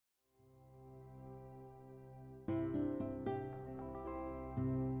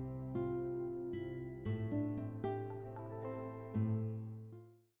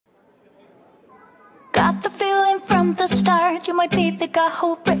from the start. You might be the guy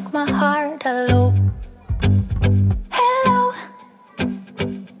who'll break my heart. Hello, hello.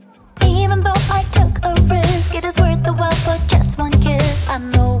 Even though I took a risk, it is worth the while for just one kiss. I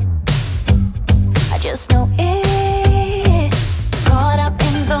know, I just know it. Caught up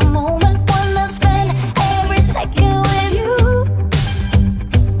in the moment, wanna spend every second with you,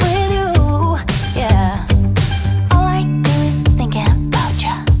 yeah. All I do is thinking about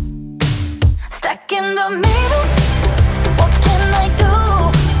you. Stuck in the middle, what can I do?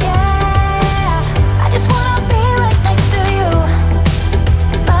 Yeah, I just wanna be right next to you.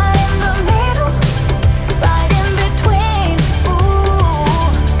 Right in the middle, right in between. Ooh,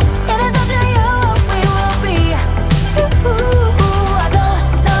 it is up to you what we will be. Ooh, I don't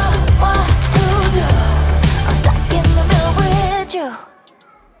know what to do. I'm stuck in the middle with you.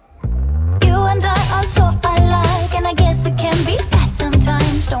 You and I are so alike, and I guess it can be bad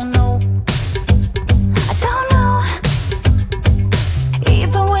sometimes. Don't know, I don't know.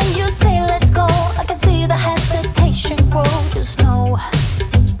 Even when you say let's go, I can see the hesitation grow. Just know,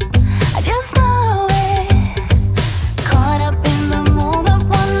 I just know it. Caught up in the moment,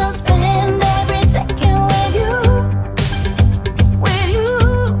 wanna spend every second with you,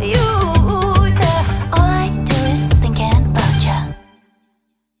 yeah. All I do is thinking about you.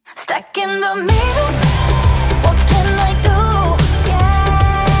 Stuck in the middle, what can I do?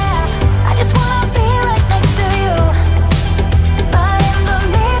 Yeah, I just wanna be right next to you. Right in the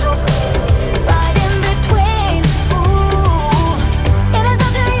middle, right in between. Ooh, it is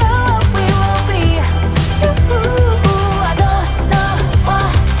up to you what we will be. Ooh, I don't know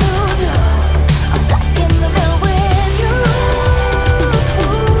what to do. I'm stuck in the middle with you.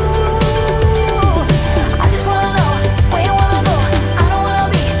 I just wanna know where you wanna go. I don't wanna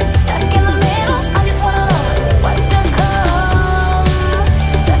be stuck in the middle. I just wanna know what's to come.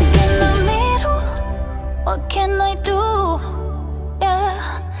 Stuck in the middle, what can I do?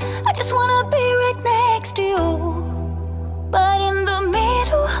 Yeah, I just wanna be right next to you. But in the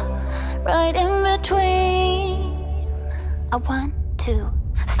middle, right in between, I want to.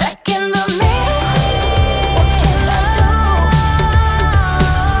 Stuck in the middle, what can I do?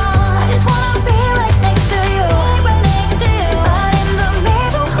 I just wanna be right next to you. Right next to you. Right in the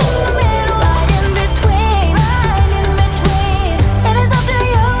middle, right in between, It is up to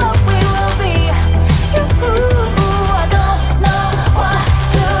you what we will be. I don't know what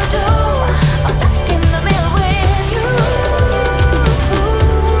to do. I'm stuck in the middle with you.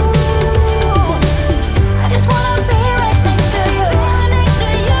 I just wanna be right next to you. Right in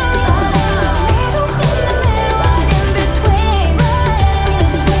the middle, right in between,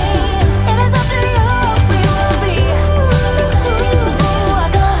 It is up to you what we will be. I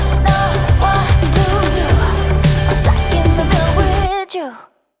don't know what to do. I'm stuck in the middle with you.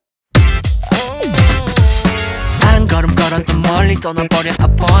 한 걸음 걸었던 멀리 떠나버려. I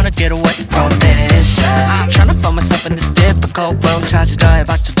wanna get away from this stress. Tryna find myself in this difficult world. 찾으려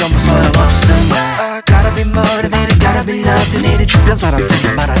해봤자 전부 소용없음에 I gotta be motivated, gotta be loved. 내일의 주변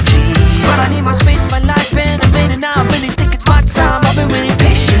사람들이 말하지 But I need my space, my life, and I'm made it now. I really think it's my time. I've been waiting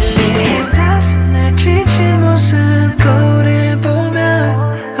patiently. 다시 내 지친 모습 거울에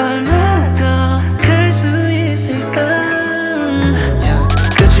보면 얼마나 더 클 수 있을까.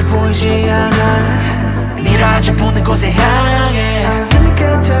 끝이 보이지 않아. 미라지 보는 곳에 향해. I really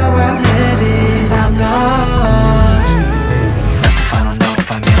can't tell where I'm headed. I'm lost. Left the final note,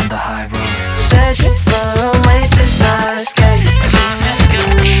 find me on the high road. Searching for oasis, my escape.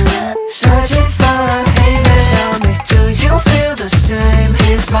 Searching for a haven. Tell me, do you feel the same?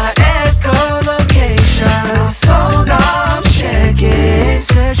 Here's my echolocation. So I'm checking.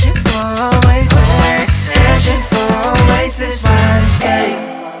 Searching for oasis. Searching for oasis, my escape.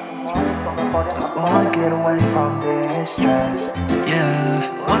 Wanna get away from this stress. Yeah,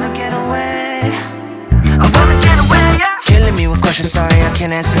 wanna get away. I wanna get away, yeah. Killing me with questions, sorry I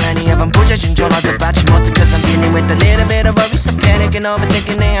can't answer any of them. 부재중 전화도 받지 못해 cause I'm dealing with a little bit of worries. I'm panicking,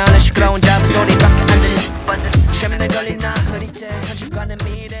 overthinking 내 안에 시끄러운 잡은 소리밖에 안 들려. 최면에 걸린 나 흐릿해 현실과는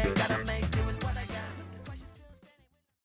미래가